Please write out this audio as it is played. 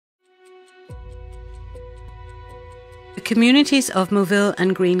communities of Moville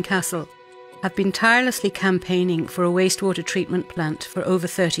and Greencastle have been tirelessly campaigning for a wastewater treatment plant for over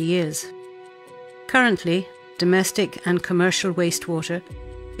 30 years. Currently, domestic and commercial wastewater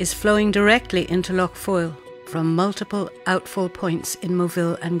is flowing directly into Lough Foyle from multiple outfall points in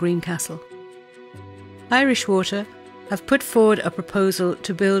Moville and Greencastle. Irish Water have put forward a proposal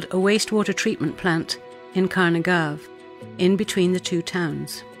to build a wastewater treatment plant in Donegal, in between the two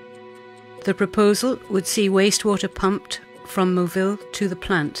towns. The proposal would see wastewater pumped from Moville to the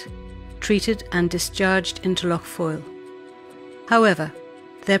plant, treated and discharged into Lough Foyle. However,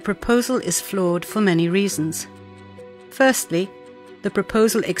 their proposal is flawed for many reasons. Firstly, the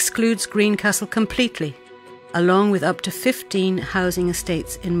proposal excludes Greencastle completely, along with up to 15 housing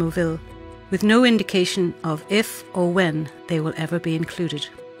estates in Moville, with no indication of if or when they will ever be included.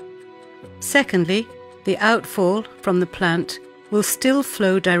 Secondly, the outfall from the plant will still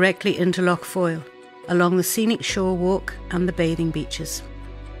flow directly into Lough Foyle, along the scenic shore walk and the bathing beaches.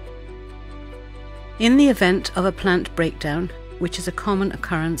 In the event of a plant breakdown, which is a common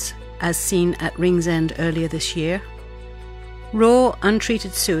occurrence as seen at Ringsend earlier this year, raw,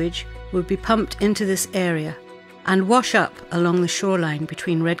 untreated sewage would be pumped into this area and wash up along the shoreline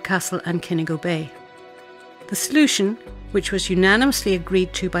between Redcastle and Kinnigo Bay. The solution, which was unanimously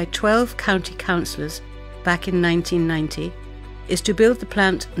agreed to by 12 county councillors back in 1990, is to build the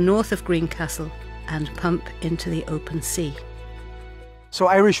plant north of Greencastle and pump into the open sea. So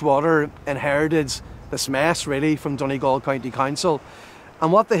Irish Water inherited this mess really from Donegal County Council,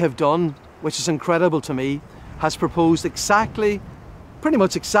 and what they have done, which is incredible to me, has proposed pretty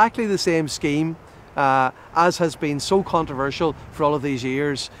much exactly the same scheme as has been so controversial for all of these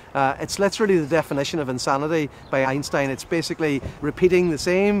years. It's literally the definition of insanity by Einstein. It's basically repeating the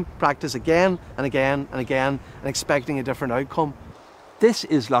same practice again and again and again and expecting a different outcome. This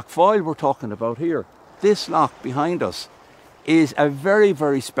is Lough Foyle we're talking about here. This lough behind us is a very,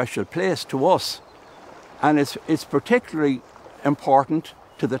 very special place to us. And it's particularly important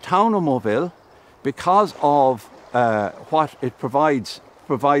to the town of Moville because of what it provides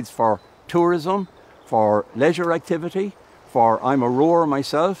for tourism, for leisure activity, I'm a rower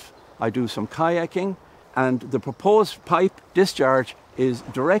myself, I do some kayaking, and the proposed pipe discharge is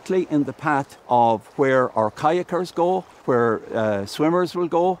directly in the path of where our kayakers go, where swimmers will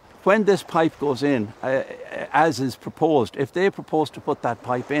go. When this pipe goes in, as is proposed, if they propose to put that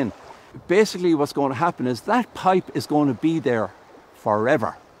pipe in, basically what's going to happen is that pipe is going to be there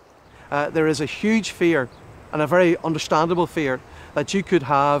forever. There is a huge fear, and a very understandable fear, that you could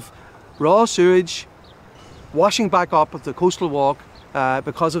have raw sewage washing back up at the coastal walk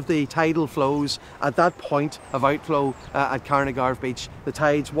because of the tidal flows at that point of outflow at Carnagarv Beach. The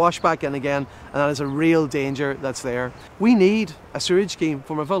tides wash back in again, and that is a real danger that's there. We need a sewage scheme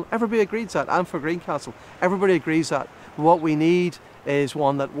for Moville. Everybody agrees that, and for Greencastle. Everybody agrees that. What we need is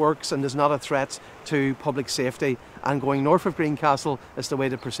one that works and is not a threat to public safety, and going north of Greencastle is the way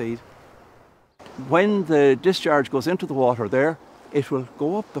to proceed. When the discharge goes into the water there, it will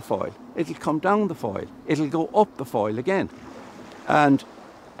go up the Foyle, it'll come down the Foyle, it'll go up the Foyle again. And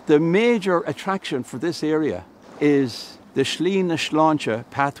the major attraction for this area is the Slíne Sláinte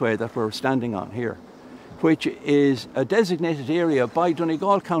pathway that we're standing on here, which is a designated area by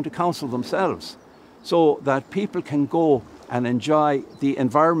Donegal County Council themselves, so that people can go and enjoy the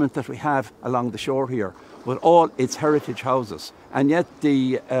environment that we have along the shore here with all its heritage houses. And yet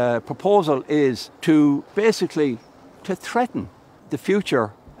the proposal is to basically to threaten the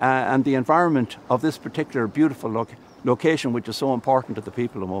future and the environment of this particular beautiful location, which is so important to the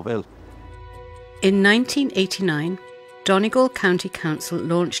people of Moville. In 1989, Donegal County Council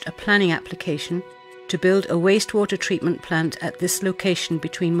launched a planning application to build a wastewater treatment plant at this location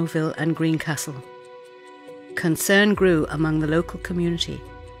between Moville and Greencastle. Concern grew among the local community,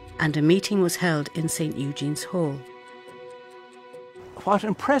 and a meeting was held in St. Eugene's Hall. What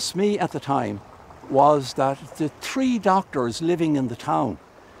impressed me at the time was that the 3 doctors living in the town,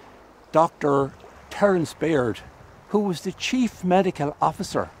 Dr. Terence Baird, who was the Chief Medical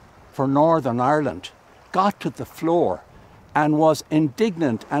Officer for Northern Ireland, got to the floor and was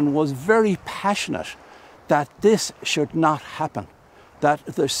indignant and was very passionate that this should not happen, that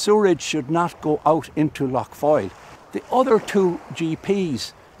the sewerage should not go out into Lough Foyle. The other 2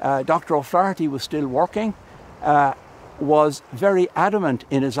 GPs, Dr. O'Flaherty was still working, was very adamant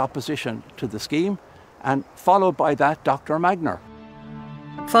in his opposition to the scheme, and followed by that Dr. Magner.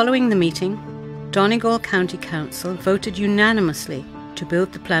 Following the meeting, Donegal County Council voted unanimously to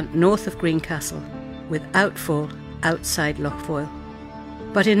build the plant north of Greencastle with outfall outside Lough Foyle.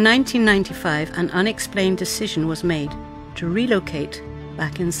 But in 1995 an unexplained decision was made to relocate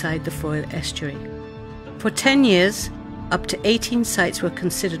back inside the Foyle estuary. For 10 years, Up to 18 sites were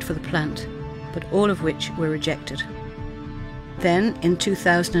considered for the plant, but all of which were rejected. Then, in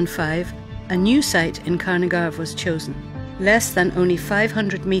 2005, a new site in Carnegie was chosen, less than only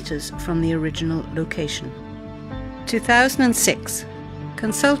 500 metres from the original location. 2006,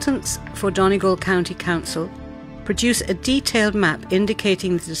 consultants for Donegal County Council produce a detailed map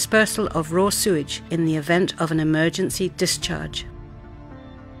indicating the dispersal of raw sewage in the event of an emergency discharge.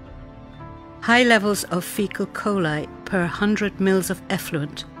 High levels of fecal coli per 100 mils of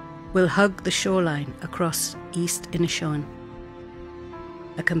effluent will hug the shoreline across East Inishowen.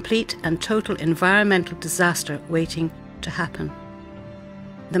 A complete and total environmental disaster waiting to happen.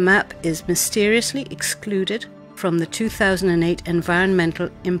 The map is mysteriously excluded from the 2008 Environmental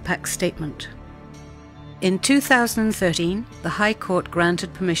Impact Statement. In 2013, the High Court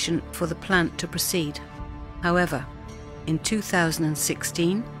granted permission for the plant to proceed. However, in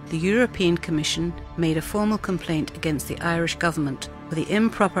 2016, the European Commission made a formal complaint against the Irish government for the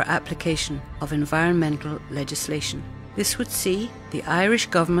improper application of environmental legislation. This would see the Irish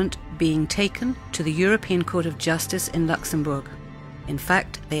government being taken to the European Court of Justice in Luxembourg. In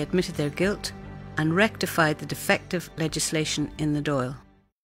fact, they admitted their guilt and rectified the defective legislation in the Dáil.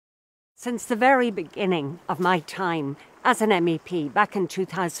 Since the very beginning of my time as an MEP back in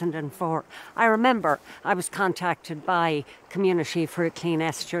 2004, I remember I was contacted by Community for a Clean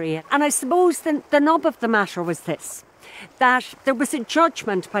Estuary. And I suppose the nub of the matter was this, that there was a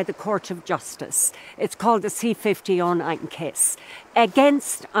judgment by the Court of Justice, it's called the C-5009 case,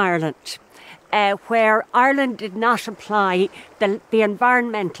 against Ireland, where Ireland did not apply the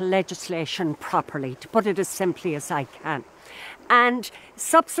environmental legislation properly, to put it as simply as I can. And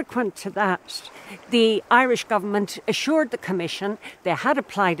subsequent to that, the Irish government assured the Commission they had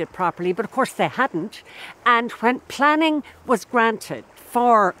applied it properly, but of course they hadn't. And when planning was granted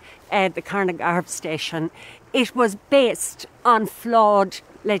for the Carnegie station, it was based on flawed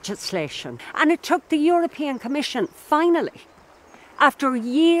legislation. And it took the European Commission, finally, after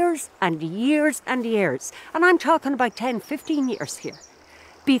years and years and years, and I'm talking about 10, 15 years here,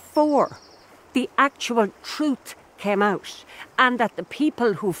 before the actual truth came out, and that the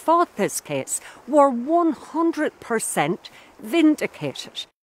people who fought this case were 100% vindicated.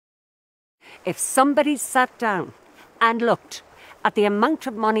 If somebody sat down and looked at the amount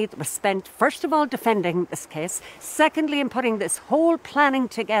of money that was spent, first of all, defending this case, secondly, in putting this whole planning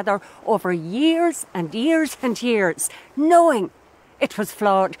together over years and years and years, knowing it was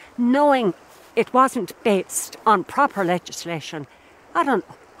flawed, knowing it wasn't based on proper legislation, I don't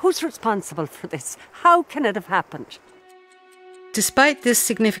know. Who's responsible for this? How can it have happened? Despite this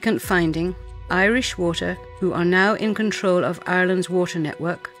significant finding, Irish Water, who are now in control of Ireland's water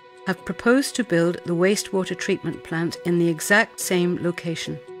network, have proposed to build the Wastewater Treatment Plant in the exact same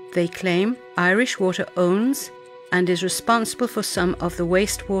location. They claim Irish Water owns and is responsible for some of the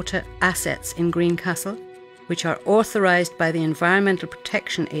wastewater assets in Greencastle, which are authorised by the Environmental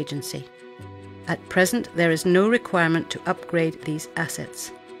Protection Agency. At present, there is no requirement to upgrade these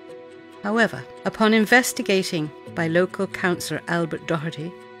assets. However, upon investigating by local councillor Albert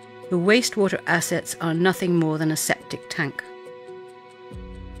Doherty, the wastewater assets are nothing more than a septic tank.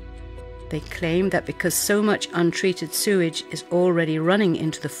 They claim that because so much untreated sewage is already running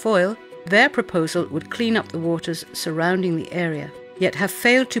into the Foyle, their proposal would clean up the waters surrounding the area, yet have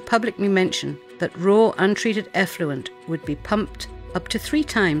failed to publicly mention that raw untreated effluent would be pumped up to 3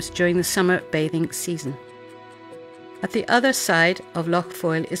 times during the summer bathing season. At the other side of Lough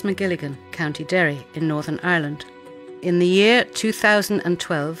Foyle is McGilligan, County Derry in Northern Ireland. In the year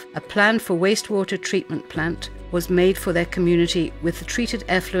 2012, a plan for wastewater treatment plant was made for their community, with the treated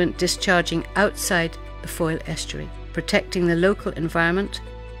effluent discharging outside the Foyle estuary, protecting the local environment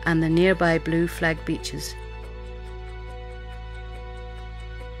and the nearby blue flag beaches.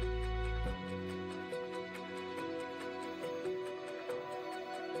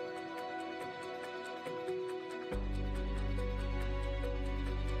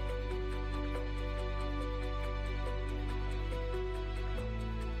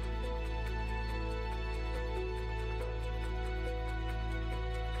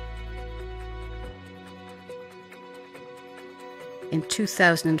 In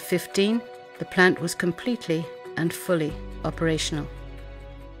 2015, the plant was completely and fully operational.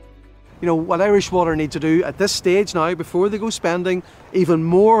 You know, what Irish Water need to do at this stage now, before they go spending even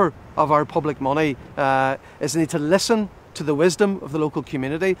more of our public money, is they need to listen to the wisdom of the local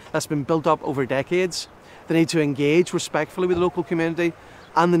community that's been built up over decades. They need to engage respectfully with the local community,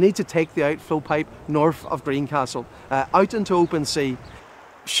 and they need to take the outflow pipe north of Greencastle, out into open sea.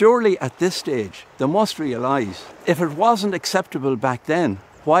 Surely at this stage, they must realise, if it wasn't acceptable back then,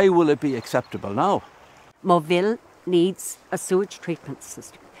 why will it be acceptable now? Moville needs a sewage treatment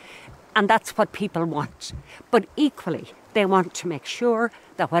system. And that's what people want. But equally, they want to make sure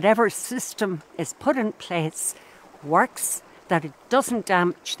that whatever system is put in place works, that it doesn't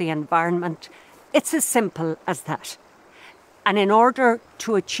damage the environment. It's as simple as that. And in order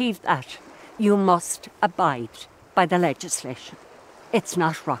to achieve that, you must abide by the legislation. It's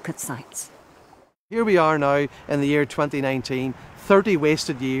not rocket science. Here we are now in the year 2019, 30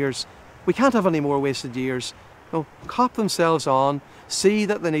 wasted years. We can't have any more wasted years. No, cop themselves on, see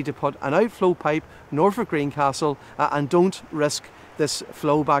that they need to put an outflow pipe north of Greencastle and don't risk this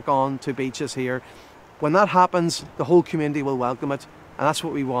flow back on to beaches here. When that happens, the whole community will welcome it, and that's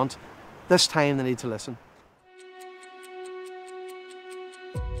what we want. This time they need to listen.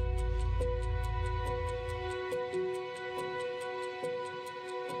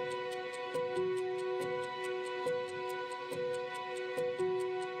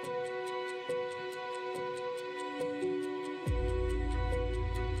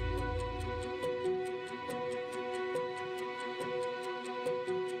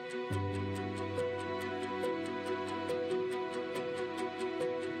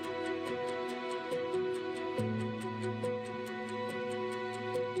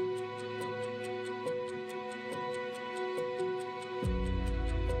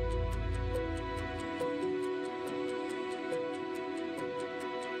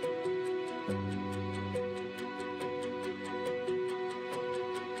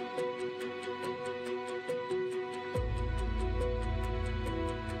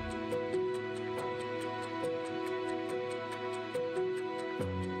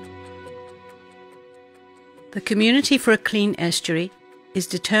 The Community for a Clean Estuary is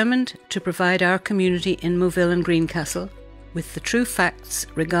determined to provide our community in Moville and Greencastle with the true facts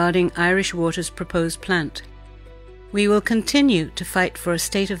regarding Irish Water's proposed plant. We will continue to fight for a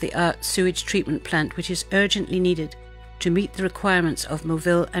state-of-the-art sewage treatment plant which is urgently needed to meet the requirements of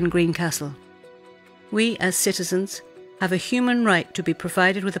Moville and Greencastle. We, as citizens, have a human right to be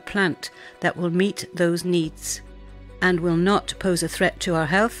provided with a plant that will meet those needs and will not pose a threat to our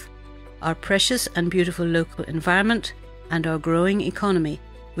health, our precious and beautiful local environment, and our growing economy,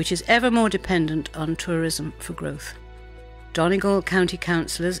 which is ever more dependent on tourism for growth. Donegal County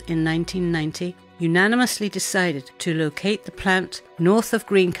Councillors in 1990 unanimously decided to locate the plant north of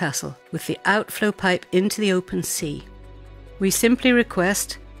Greencastle with the outflow pipe into the open sea. We simply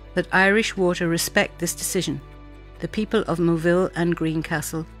request that Irish Water respect this decision. The people of Moville and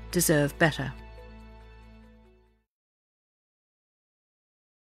Greencastle deserve better.